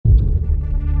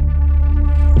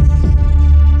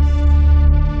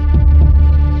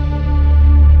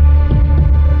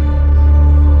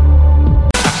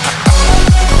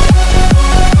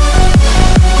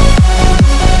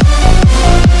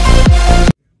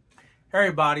Hey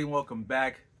everybody, welcome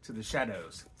back to the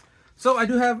Shadows. So I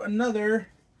do have another,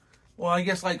 well I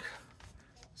guess like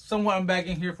somewhat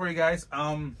unbagging here for you guys.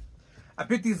 I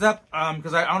picked these up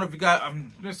because I don't know if you got,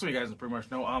 just so you guys pretty much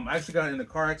know, I actually got in a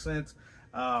car accident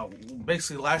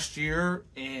basically last year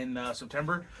in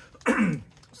September.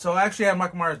 So I actually had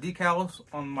Michael Myers decals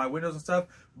on my windows and stuff,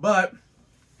 but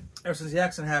ever since the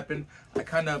accident happened, I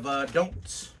kind of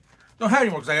don't have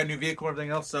anymore because I got a new vehicle and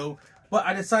everything else. So, but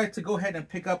I decided to go ahead and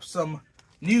pick up some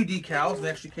new decals that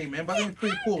actually came in, but I think it's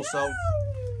pretty cool. So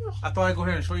I thought I'd go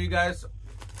ahead and show you guys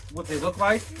what they look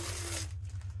like.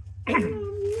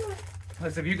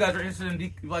 Like, if you guys are interested in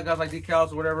if you guys like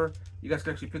decals or whatever, you guys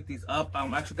can actually pick these up. I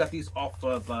actually got these off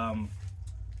of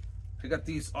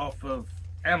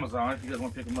Amazon. If you guys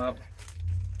want to pick them up,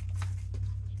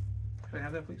 can I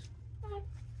have that, please?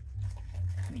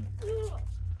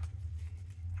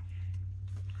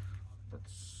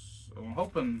 I'm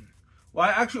hoping. Well,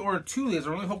 I actually ordered 2 of these.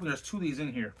 I'm really hoping there's 2 of these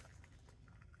in here,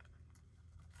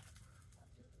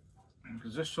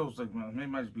 because this shows like maybe it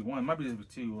might just be 1. It might be just be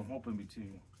 2. I'm hoping it'll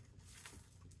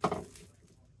be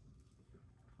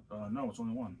 2. No, it's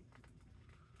only 1.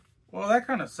 Well, that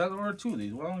kind of sucks. I ordered 2 of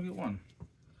these. Why don't I get 1?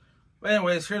 But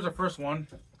anyways, here's the first one.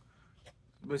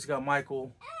 Basically got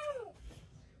Michael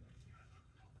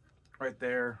right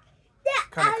there,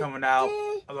 kind of coming out.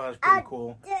 I thought it was pretty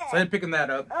cool, so I ended up picking that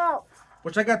up.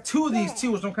 Which I got 2 of these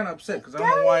too, which I'm kind of upset because I don't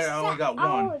know why I only got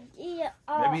 1.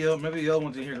 Maybe the other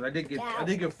one's in here, because I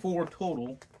did get 4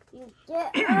 total. So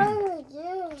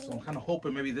I'm kind of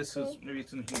hoping maybe it's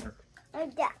in here.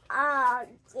 I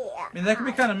mean, that could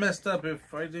be kind of messed up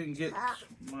if I didn't get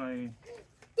my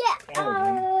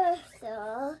all of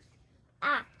them.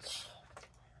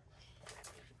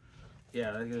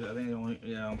 Yeah, I think it only,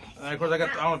 yeah. And of course, I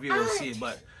don't know if you can see it,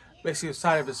 but basically the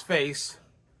side of his face.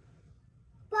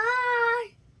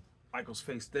 Michael's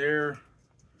face there.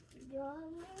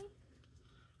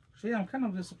 So yeah, I'm kind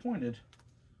of disappointed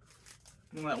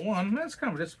in that one. That's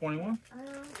kind of a disappointing one.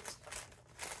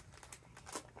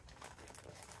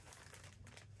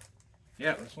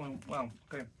 Yeah, that's one. Well,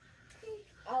 okay.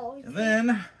 And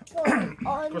then,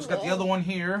 of course, got the other one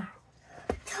here.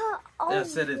 That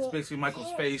said, it's basically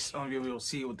Michael's face. I don't know if you'll be able to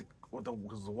see it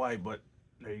because the white, but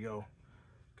there you go.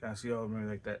 Kind of see all maybe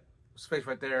like that. Space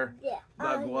right there.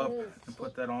 I'll go up and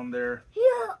put that on there.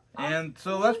 And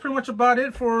so that's pretty much about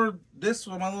it for this,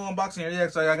 my little unboxing here. Yeah,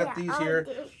 so I got these here.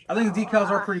 I think the decals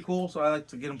are pretty cool, so I like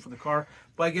to get them for the car.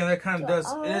 But again, that kind of does,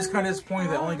 it is kind of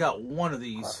disappointing that I only got 1 of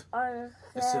these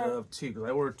instead of 2, because I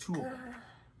ordered 2 of them.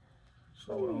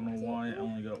 So I don't know why I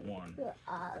only got 1.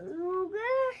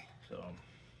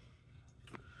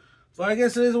 So I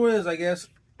guess it is what it is, I guess.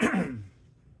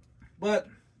 But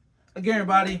again,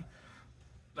 everybody,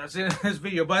 that's it in this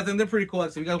video. But I think they're pretty cool.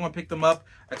 Like, so if you guys want to pick them up,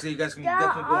 actually, you guys can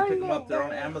definitely go and pick them up. They're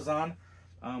on Amazon.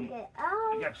 You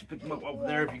can actually pick them up over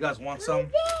there if you guys want some.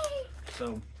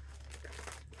 So,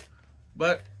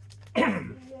 but well,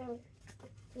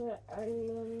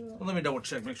 let me double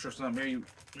check, make sure it's not maybe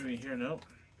here. No.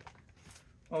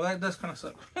 Oh, that does kind of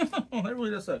suck. That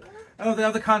really does suck. I don't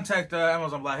have to contact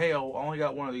Amazon. Like, hey, I only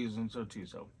got 1 of these and so 2.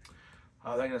 So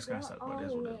that does kind of suck, but it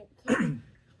is what it is.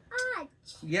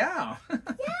 Yeah.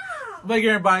 But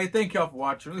again, everybody, thank y'all for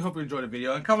watching. Really hope you enjoyed the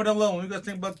video. And comment down below what you guys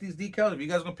think about these decals. If you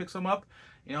guys are going to pick some up,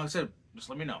 you know, like I said, just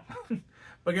let me know.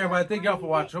 But again, everybody, thank y'all for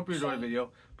watching. Hope you enjoyed the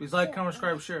video. Please like, comment,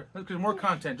 subscribe, share. There's more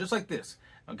content just like this.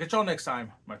 I'll get y'all next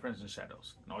time, my friends in the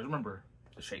shadows. And always remember,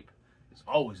 the shape is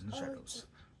always in the shadows.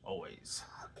 Always.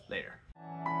 Later.